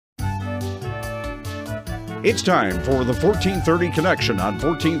It's time for the 1430 Connection on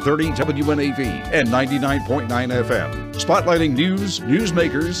 1430 WNAV and 99.9 FM, spotlighting news,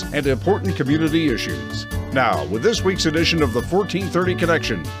 newsmakers, and important community issues. Now, with this week's edition of the 1430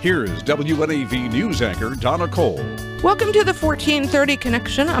 Connection, here's WNAV news anchor Donna Cole. Welcome to the 1430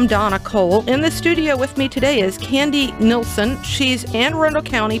 Connection. I'm Donna Cole. In the studio with me today is Candi Nilsson. She's Anne Arundel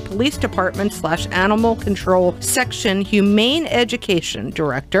County Police Department / Animal Control Section Humane Education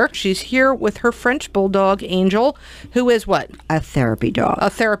Director. She's here with her French bulldog, Angel, who is what? A therapy dog. A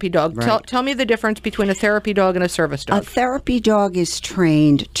therapy dog. Right. Tell me the difference between a therapy dog and a service dog. A therapy dog is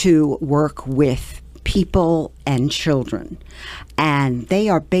trained to work with people and children, and they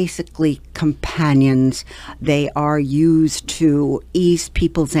are basically companions. They are used to ease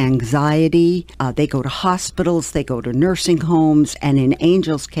people's anxiety. They go to hospitals, they go to nursing homes, and in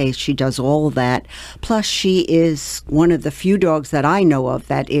Angel's case, she does all of that. Plus, she is one of the few dogs that I know of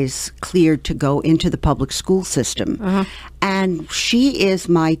that is cleared to go into the public school system. And she is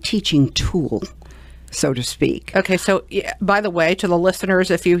my teaching tool, so to speak. Okay, so by the way, to the listeners,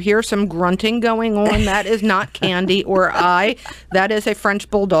 if you hear some grunting going on, that is not Candi or I. That is a French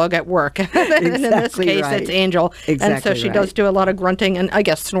bulldog at work. And in this case, right. It's Angel. Exactly and so she right. does do a lot of grunting and I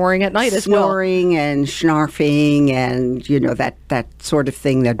guess snoring at night as well. Snoring and snarfing and, you know, that sort of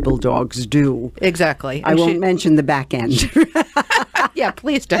thing that bulldogs do. Exactly. I won't mention the back end. Yeah,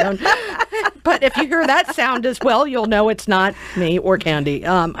 please don't. But if you hear that sound as well, you'll know it's not me or Candi,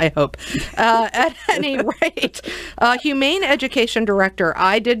 I hope. At any rate, Humane Education Director,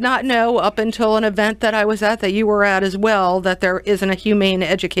 I did not know up until an event that I was at that you were at as well, that there isn't a Humane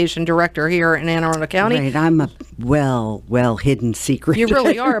Education Director here in Anne Arundel County. Right, I'm a well hidden secret. You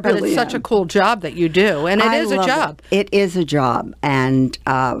really are, but really it's such a cool job that you do, and it is a job. It is a job, and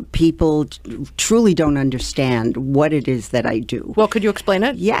people truly don't understand what it is that I do. Well, could you explain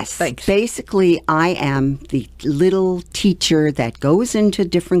it? Yes. Thanks. Basically, I am the little teacher that goes into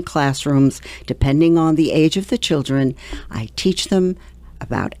different classrooms, depending on the age of the children. I teach them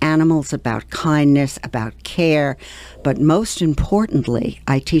about animals, about kindness, about care, but most importantly,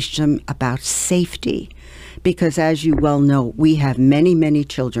 I teach them about safety. Because as you well know, we have many, many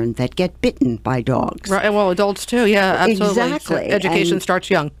children that get bitten by dogs. Right. Well, adults too. Yeah, absolutely. Exactly. So education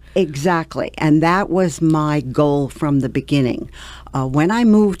starts young. Exactly. And that was my goal from the beginning. When I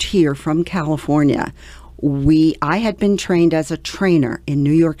moved here from California, I had been trained as a trainer in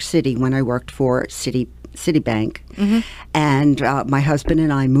New York City when I worked for Citibank. And my husband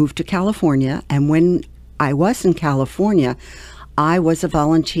and I moved to California. And when I was in California, I was a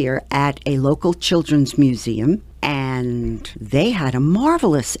volunteer at a local children's museum, and they had a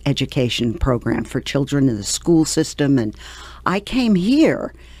marvelous education program for children in the school system. And I came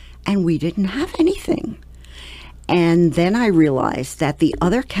here, and we didn't have anything. And then I realized that the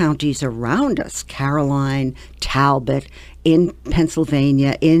other counties around us, Caroline, Talbot, in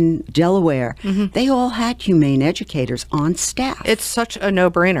Pennsylvania, in Delaware, they all had humane educators on staff. It's such a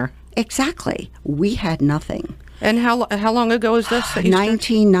no-brainer. Exactly. We had nothing. And how long ago is this? That you started?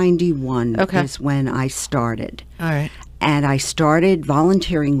 1991 Okay. is when I started. All right. And I started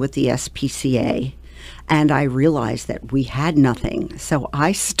volunteering with the SPCA, and I realized that we had nothing. So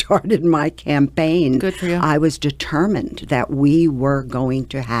I started my campaign. Good for you. I was determined that we were going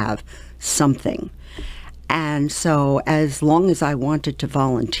to have something. And so as long as I wanted to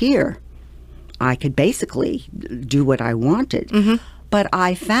volunteer, I could basically do what I wanted. But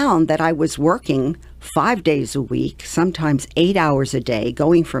I found that I was working 5 days a week, sometimes 8 hours a day,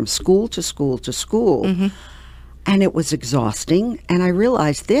 going from school to school to school. And it was exhausting. And I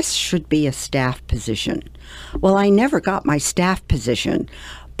realized this should be a staff position. Well, I never got my staff position.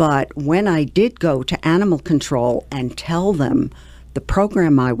 But when I did go to animal control and tell them the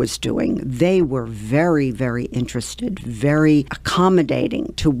program I was doing, they were very, very interested, very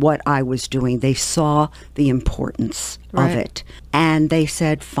accommodating to what I was doing. They saw the importance of it. And they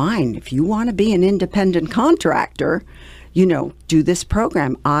said, fine, if you want to be an independent contractor, you know, do this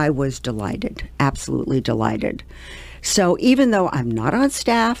program. I was delighted, absolutely delighted. So even though I'm not on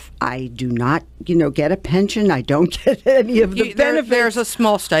staff, I do not, get a pension. I don't get any of the benefits. There's a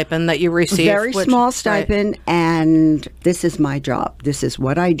small stipend that you receive. Very small stipend, and this is my job. This is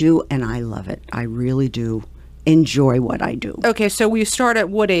what I do, and I love it. I really do enjoy what I do. Okay, so we start at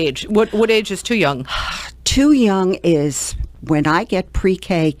what age? What age is too young? Too young is when I get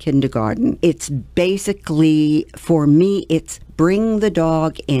pre-K kindergarten. It's basically, for me, it's bring the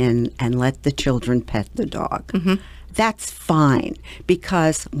dog in and let the children pet the dog. That's fine,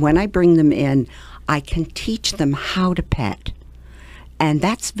 because when I bring them in, I can teach them how to pet. And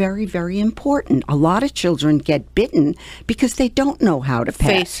that's very, very important. A lot of children get bitten because they don't know how to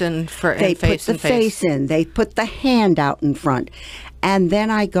pet. They put the face in. They put the hand out in front. And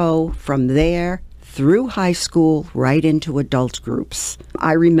then I go from there through high school right into adult groups.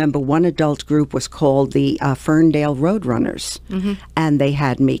 I remember one adult group was called the Ferndale Roadrunners. And they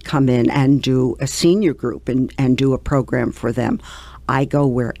had me come in and do a senior group and do a program for them. I go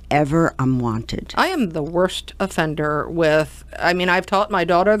wherever I'm wanted. I am the worst offender I've taught my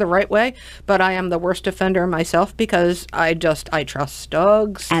daughter the right way, but I am the worst offender myself because I trust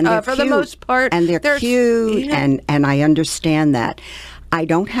dogs and for the most part. And they're cute, and I understand that. I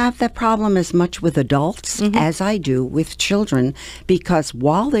don't have that problem as much with adults as I do with children, because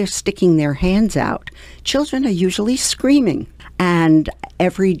while they're sticking their hands out, children are usually screaming. And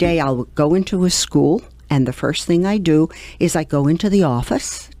every day I'll go into a school, and the first thing I do is I go into the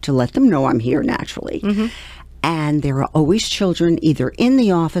office to let them know I'm here naturally. And there are always children either in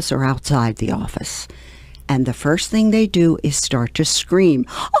the office or outside the office. And the first thing they do is start to scream,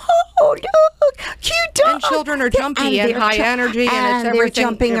 "Oh, look, cute dog!" And children are jumpy and high energy, and it's everything. They're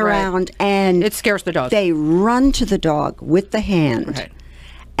jumping around, and it scares the dog. They run to the dog with the hand. Right.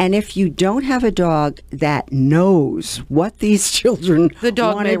 And if you don't have a dog that knows what these children want to do, the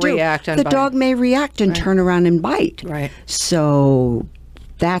dog may react and the dog may react and turn around and bite. Right. So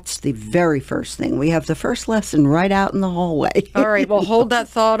that's the very first thing. We have the first lesson right out in the hallway. All right. Well, hold that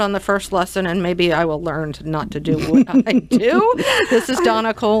thought on the first lesson, and maybe I will learn not to do what I do. This is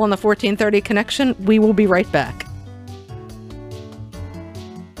Donna Cole on the 1430 Connection. We will be right back.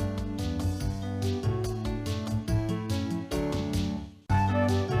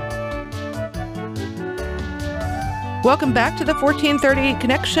 Welcome back to the 1430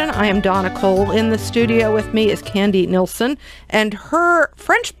 Connection. I am Donna Cole. In the studio with me is Candi Nilsson, and her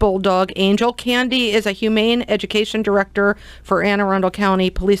French bulldog, Angel. Candi is a Humane Education Director for Anne Arundel County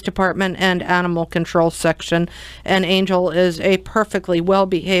Police Department and Animal Control Section. And Angel is a perfectly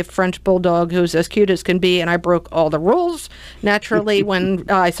well-behaved French bulldog who's as cute as can be, and I broke all the rules. Naturally, when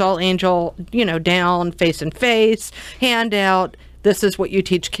I saw Angel, down, face in face, hand out. This is what you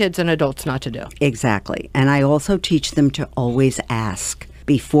teach kids and adults not to do. Exactly. And I also teach them to always ask.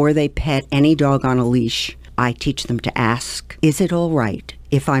 Before they pet any dog on a leash, I teach them to ask, "Is it all right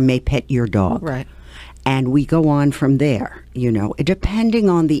if I may pet your dog?" Right. And we go on from there, depending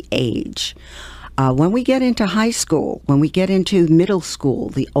on the age. When we get into high school, when we get into middle school,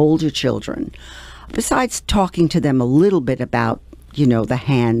 the older children, besides talking to them a little bit about, the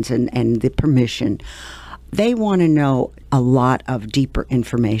hands and the permission, they want to know a lot of deeper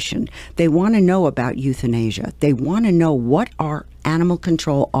information. They want to know about euthanasia. They want to know what our animal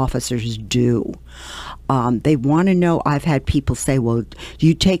control officers do. They want to know, I've had people say, "Well,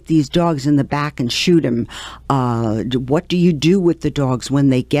 you take these dogs in the back and shoot them. What do you do with the dogs when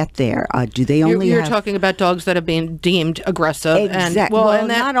they get there? Do they only You're talking about dogs that have been deemed aggressive. Exactly. Well,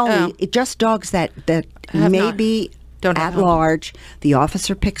 not only, just dogs that maybe at large, the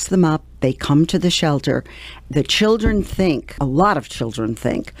officer picks them up, they come to the shelter. The children think, a lot of children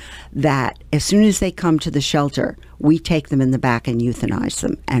think, that as soon as they come to the shelter, we take them in the back and euthanize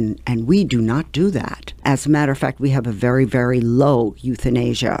them. And we do not do that. As a matter of fact, we have a very, very low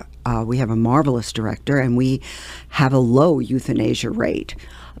euthanasia. We have a marvelous director, and we have a low euthanasia rate.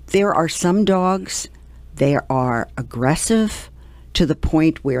 There are some dogs, they are aggressive to the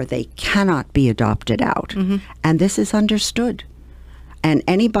point where they cannot be adopted out. And this is understood. And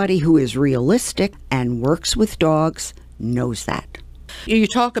anybody who is realistic and works with dogs knows that. You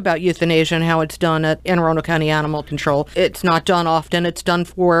talk about euthanasia and how it's done at Anne Arundel County Animal Control. It's not done often. It's done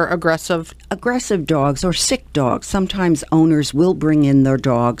for aggressive dogs or sick dogs. Sometimes owners will bring in their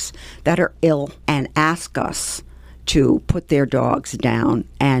dogs that are ill and ask us to put their dogs down,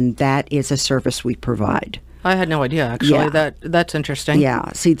 and that is a service we provide. I had no idea, actually. Yeah. That's interesting.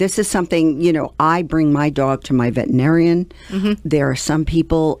 Yeah. See, this is something, I bring my dog to my veterinarian. There are some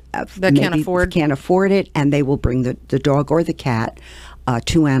people that can't afford it, and they will bring the dog or the cat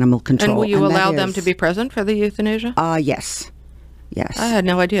to animal control. And will you allow them to be present for the euthanasia? Yes. Yes. I had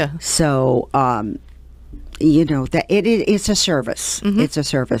no idea. So, that it's a service. It's a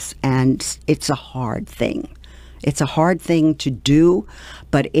service, and it's a hard thing. It's a hard thing to do,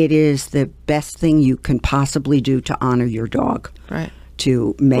 but it is the best thing you can possibly do to honor your dog. Right.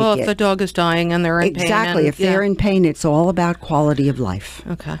 To make Well, if the dog is dying and they're in pain. Exactly. If they're in pain, it's all about quality of life.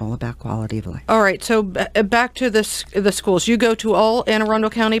 Okay. All about quality of life. All right. So back to the schools. You go to all Anne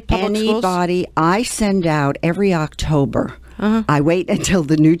Arundel County public schools? Anybody. I send out every October. I wait until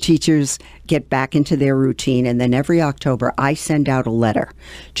the new teachers get back into their routine, and then every October I send out a letter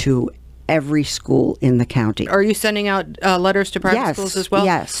to every school in the county. Are you sending out letters to private schools as well?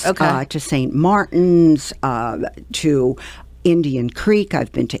 Yes. Okay. To St. Martin's, to Indian Creek.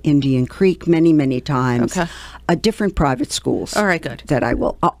 I've been to Indian Creek many, many times. Okay. Different private schools. All right, good. That I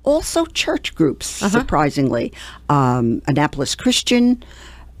will. Also church groups, surprisingly. Annapolis Christian,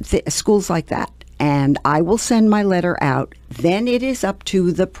 schools like that. And I will send my letter out. Then it is up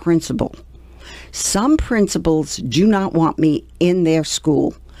to the principal. Some principals do not want me in their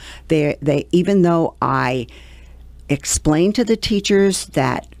school. They even though I explain to the teachers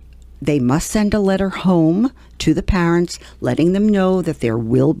that they must send a letter home to the parents, letting them know that there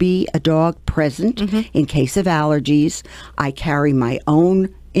will be a dog present in case of allergies. I carry my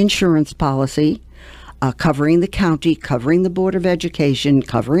own insurance policy, covering the county, covering the Board of Education,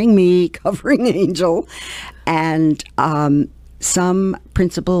 covering me, covering Angel. And some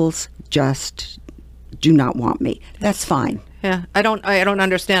principals just do not want me. That's fine. Yeah, I don't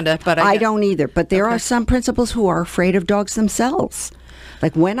understand it, but I don't either. But there are some principals who are afraid of dogs themselves.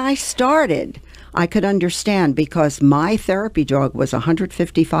 Like when I started, I could understand because my therapy dog was a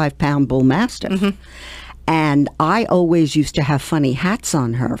 155-pound bull mastiff. And I always used to have funny hats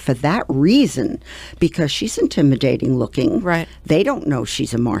on her for that reason, because she's intimidating looking. Right. They don't know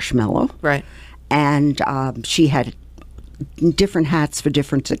she's a marshmallow. Right. And she had different hats for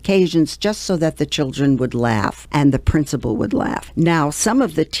different occasions just so that the children would laugh and the principal would laugh. Now, some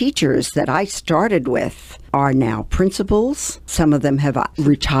of the teachers that I started with are now principals. Some of them have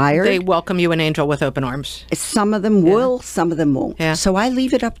retired. They welcome you and Angel with open arms. Some of them will, some of them won't. Yeah. So I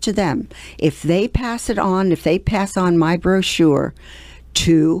leave it up to them. If they pass it on, if they pass on my brochure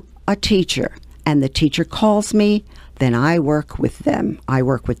to a teacher and the teacher calls me, then I work with them. I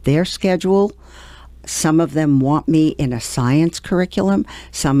work with their schedule. Some of them want me in a science curriculum.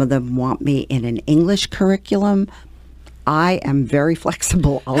 Some of them want me in an English curriculum. I am very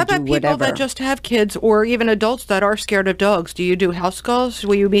flexible. I'll How about do whatever. people that just have kids or even adults that are scared of dogs? Do you do house calls?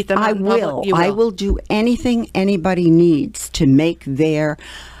 Will you meet them? I will. I will do anything anybody needs to make their,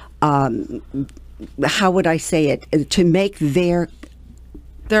 how would I say it, to make their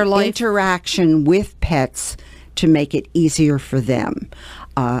life interaction with pets to make it easier for them.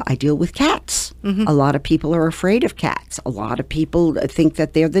 I deal with cats. A lot of people are afraid of cats. A lot of people think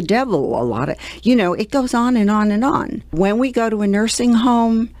that they're the devil. It goes on and on and on. When we go to a nursing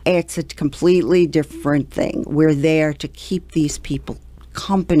home, it's a completely different thing. We're there to keep these people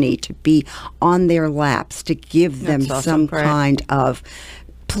company, to be on their laps, to give them some kind of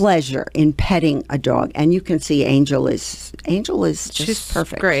pleasure in petting a dog. And you can see Angel is just She's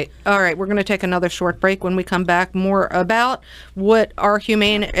perfect. Great. All right, we're going to take another short break. When we come back, more about what our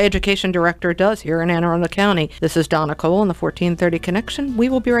Humane Education Director does here in Anne Arundel County. This is Donna Cole on the 1430 Connection. We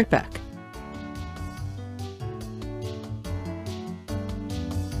will be right back.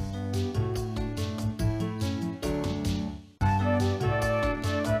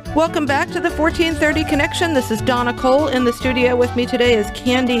 Welcome back to the 1430 Connection. This is Donna Cole. In the studio with me today is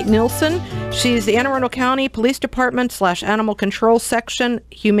Candi Nilsson. She's the Anne Arundel County Police Department / Animal Control Section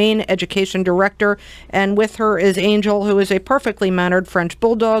Humane Education Director. And with her is Angel, who is a perfectly mannered French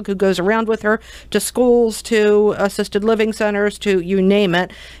bulldog who goes around with her to schools, to assisted living centers, to you name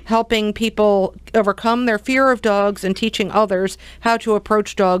it, helping people overcome their fear of dogs and teaching others how to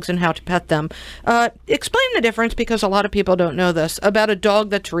approach dogs and how to pet them. Explain the difference, because a lot of people don't know this, about a dog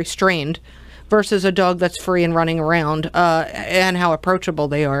that's restrained versus a dog that's free and running around, and how approachable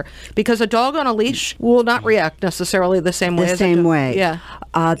they are. Because a dog on a leash will not react necessarily the same way. Yeah.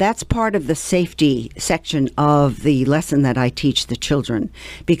 That's part of the safety section of the lesson that I teach the children,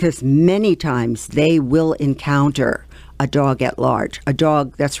 because many times they will encounter a dog at large, a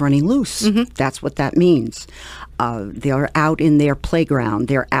dog that's running loose. That's what that means. They're out in their playground,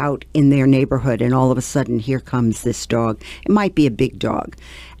 they're out in their neighborhood, and all of a sudden here comes this dog. It might be a big dog.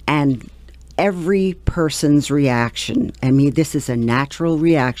 And every person's reaction, I mean, this is a natural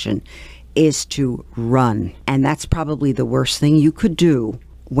reaction, is to run. And that's probably the worst thing you could do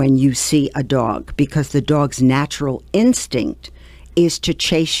when you see a dog, because the dog's natural instinct is to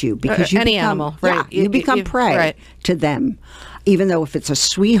chase you, because you any become, animal, right? Yeah, you become prey to them. Even though if it's a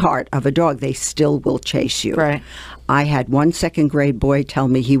sweetheart of a dog, they still will chase you. Right. I had one second-grade boy tell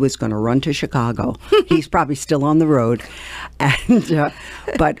me he was going to run to Chicago. He's probably still on the road. And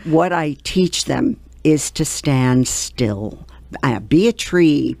but what I teach them is to stand still. Be a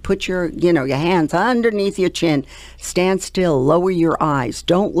tree. Put your hands underneath your chin. Stand still. Lower your eyes.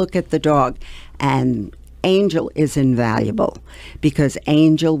 Don't look at the dog. And Angel is invaluable, because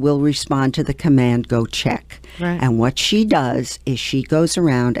Angel will respond to the command, go check. Right. And what she does is she goes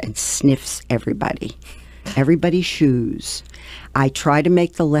around and sniffs everybody. everybody's shoes. I try to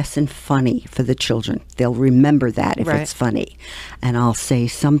make the lesson funny for the children. They'll remember that if it's funny. And I'll say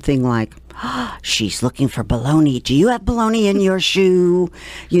something like, she's looking for bologna. Do you have bologna in your shoe?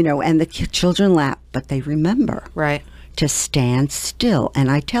 You know, and the children laugh, but they remember to stand still. And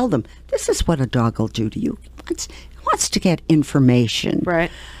I tell them, this is what a dog will do to you. It wants to get information.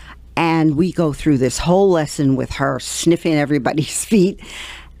 Right. And we go through this whole lesson with her sniffing everybody's feet.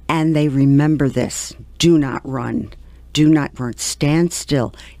 And they remember this. Do not run. Do not run. Stand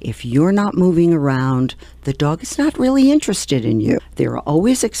still. If you're not moving around, the dog is not really interested in you. There are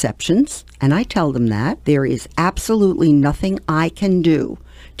always exceptions, and I tell them that. There is absolutely nothing I can do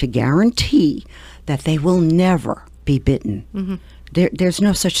to guarantee that they will never be bitten. Mm-hmm. There's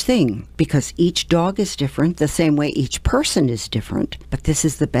no such thing, because each dog is different, the same way each person is different. But this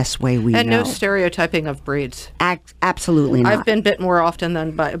is the best way we know. And no stereotyping of breeds. Absolutely not. I've been bit more often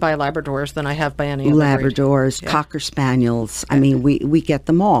than by Labradors than I have by any other Labradors, breed. Cocker Spaniels. I mean, we get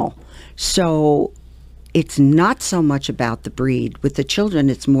them all. So it's not so much about the breed. With the children,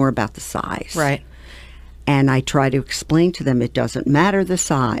 it's more about the size. Right. And I try to explain to them it doesn't matter the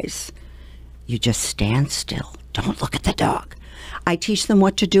size. You just stand still. Don't look at the dog. I teach them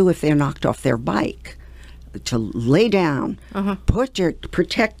what to do if they're knocked off their bike. To lay down,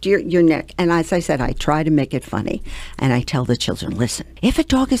 protect your neck. And as I said, I try to make it funny. And I tell the children, listen, if a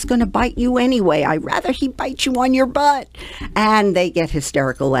dog is going to bite you anyway, I'd rather he bite you on your butt. And they get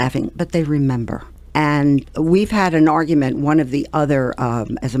hysterical laughing, but they remember. And we've had an argument, one of the other,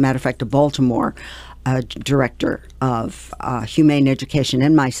 as a matter of fact, a Baltimore director of Humane Education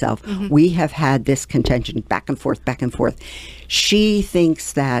and myself, we have had this contention back and forth, back and forth. She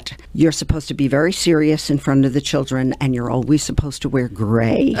thinks that you're supposed to be very serious in front of the children, and you're always supposed to wear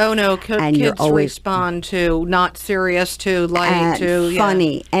gray. Oh, no. Kids respond to not serious, to light, to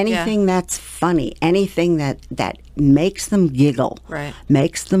funny. Anything that's funny. Anything that makes them giggle. Right.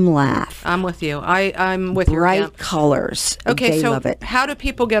 Makes them laugh. I'm with you. I'm with you. Bright colors. Okay, they so love it. How do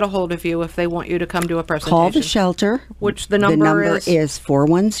people get a hold of you if they want you to come to a presentation? Call the shelter. Which the number is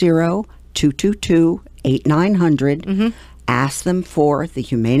 410-222-8900. Ask them for the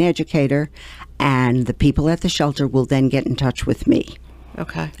Humane Educator, and the people at the shelter will then get in touch with me.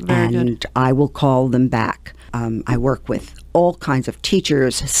 Okay, very good. And I will call them back. I work with all kinds of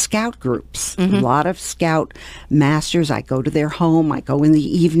teachers, scout groups, a lot of scout masters. I go to their home. I go in the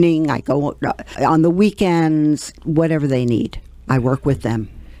evening. I go on the weekends, whatever they need. I work with them.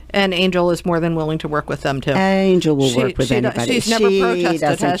 And Angel is more than willing to work with them, too. Angel will work with anybody. She's never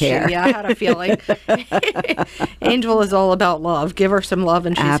protested, has care. she? Yeah, I had a feeling. Angel is all about love. Give her some love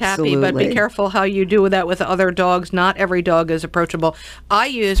and she's happy. But be careful how you do that with other dogs. Not every dog is approachable. I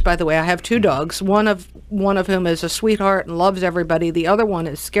have 2 dogs, one of whom is a sweetheart and loves everybody. The other one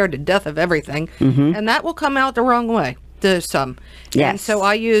is scared to death of everything. And that will come out the wrong way. Some. Yes. And so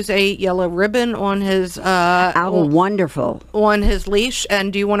I use a yellow ribbon on his wonderful. On his leash.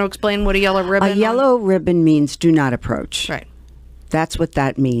 And do you want to explain what a yellow ribbon A yellow ribbon means do not approach. Right. That's what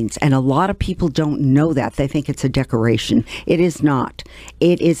that means. And a lot of people don't know that. They think it's a decoration. It is not.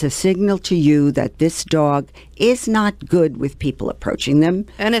 It is a signal to you that this dog is not good with people approaching them.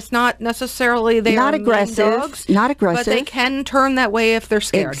 And it's not necessarily they not are aggressive. Mean dogs, not aggressive. But they can turn that way if they're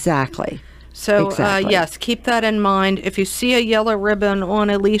scared. Exactly. So, yes, keep that in mind. If you see a yellow ribbon on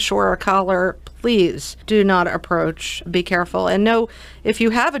a leash or a collar, please do not approach. Be careful. And know, if you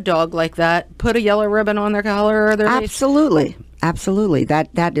have a dog like that, put a yellow ribbon on their collar or their leash. Absolutely. Absolutely.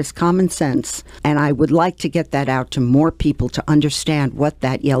 That is common sense. And I would like to get that out to more people to understand what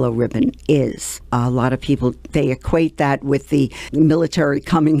that yellow ribbon is. A lot of people, they equate that with the military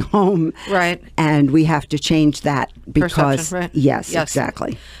coming home. Right. And we have to change that because, perception, right? Yes,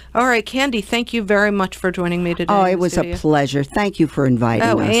 exactly. All right, Candi, thank you very much for joining me today. Oh, it was a pleasure. Thank you for inviting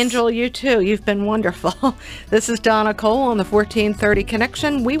us. Oh, Angel, you too. You've been wonderful. This is Donna Cole on the 1430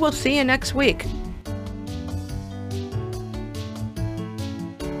 Connection. We will see you next week.